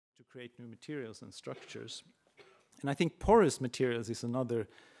to create new materials and structures. And I think porous materials is another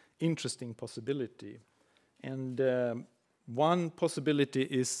interesting possibility. And one possibility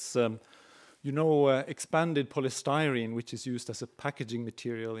is, expanded polystyrene, which is used as a packaging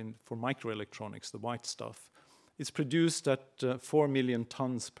material for microelectronics, the white stuff. It's produced at 4 million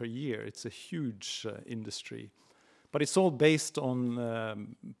tons per year. It's a huge industry. But it's all based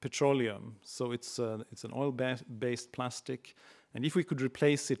on petroleum. So it's an oil-based plastic. And if we could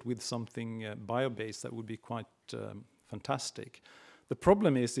replace it with something bio-based, that would be quite fantastic. The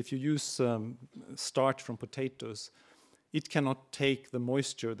problem is if you use starch from potatoes, it cannot take the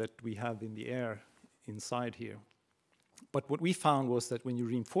moisture that we have in the air inside here. But what we found was that when you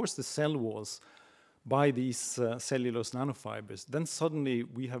reinforce the cell walls by these cellulose nanofibers, then suddenly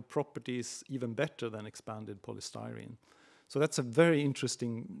we have properties even better than expanded polystyrene. So that's a very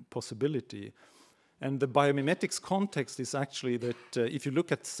interesting possibility. And the biomimetics context is actually that if you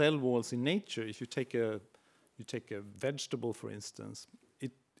look at cell walls in nature, if you take a vegetable, for instance,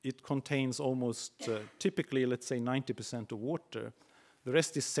 it contains almost typically, let's say, 90% of water. The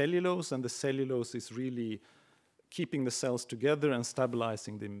rest is cellulose, and the cellulose is really keeping the cells together and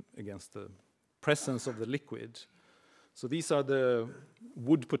stabilizing them against the presence of the liquid. So these are the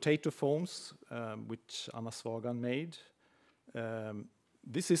wood potato foams, which Anna Svagan made.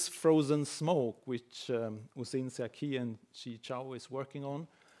 This is frozen smoke, which Usin Seaki and Chi Chao is working on.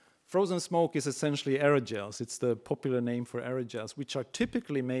 Frozen smoke is essentially aerogels. It's the popular name for aerogels, which are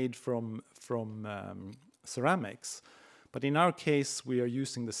typically made from ceramics. But in our case, we are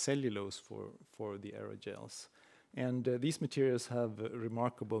using the cellulose for the aerogels. And these materials have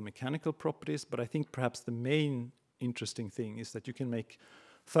remarkable mechanical properties, but I think perhaps the main interesting thing is that you can make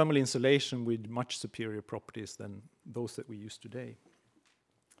thermal insulation with much superior properties than those that we use today.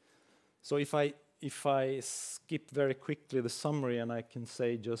 So if I skip very quickly the summary, and I can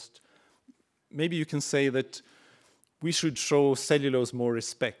say just, maybe you can say that we should show cellulose more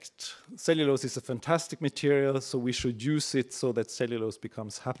respect. Cellulose is a fantastic material, so we should use it so that cellulose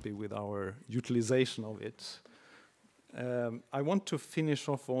becomes happy with our utilization of it. I want to finish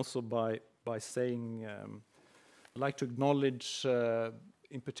off also by saying, I'd like to acknowledge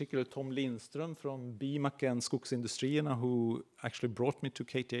in particular Tom Lindström from BIMAC and Skogsindustrierna, who actually brought me to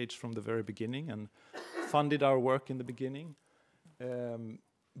KTH from the very beginning and funded our work in the beginning.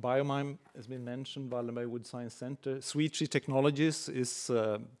 Biomime has been mentioned, Wallenberg Wood Science Center. Sweet Tree Technologies is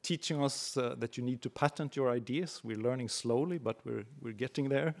teaching us that you need to patent your ideas. We're learning slowly, but we're getting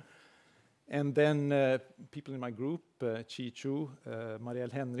there. And then people in my group, Chi Chu,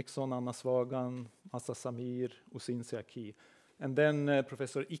 Marielle Henriksson, Anna Svagan, Assa Samir, Usin Seaki. And then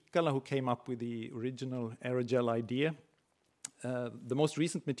Professor Ikkala, who came up with the original aerogel idea. The most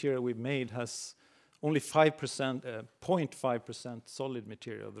recent material we've made has only 0.5% solid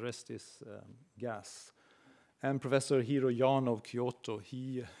material. The rest is gas. And Professor Hiro Yan of Kyoto,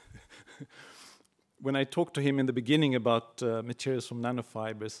 he when I talked to him in the beginning about materials from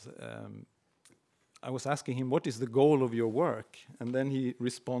nanofibers, I was asking him, what is the goal of your work? And then he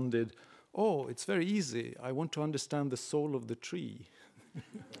responded, oh, it's very easy. I want to understand the soul of the tree.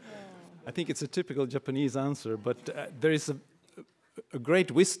 I think it's a typical Japanese answer, but there is a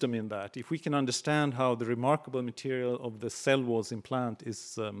great wisdom in that. If we can understand how the remarkable material of the cell walls in plant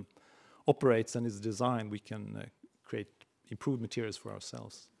operates and is designed, we can create improved materials for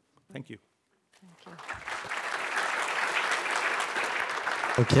ourselves. Thank you. Thank you.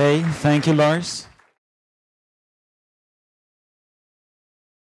 Okay, thank you, Lars.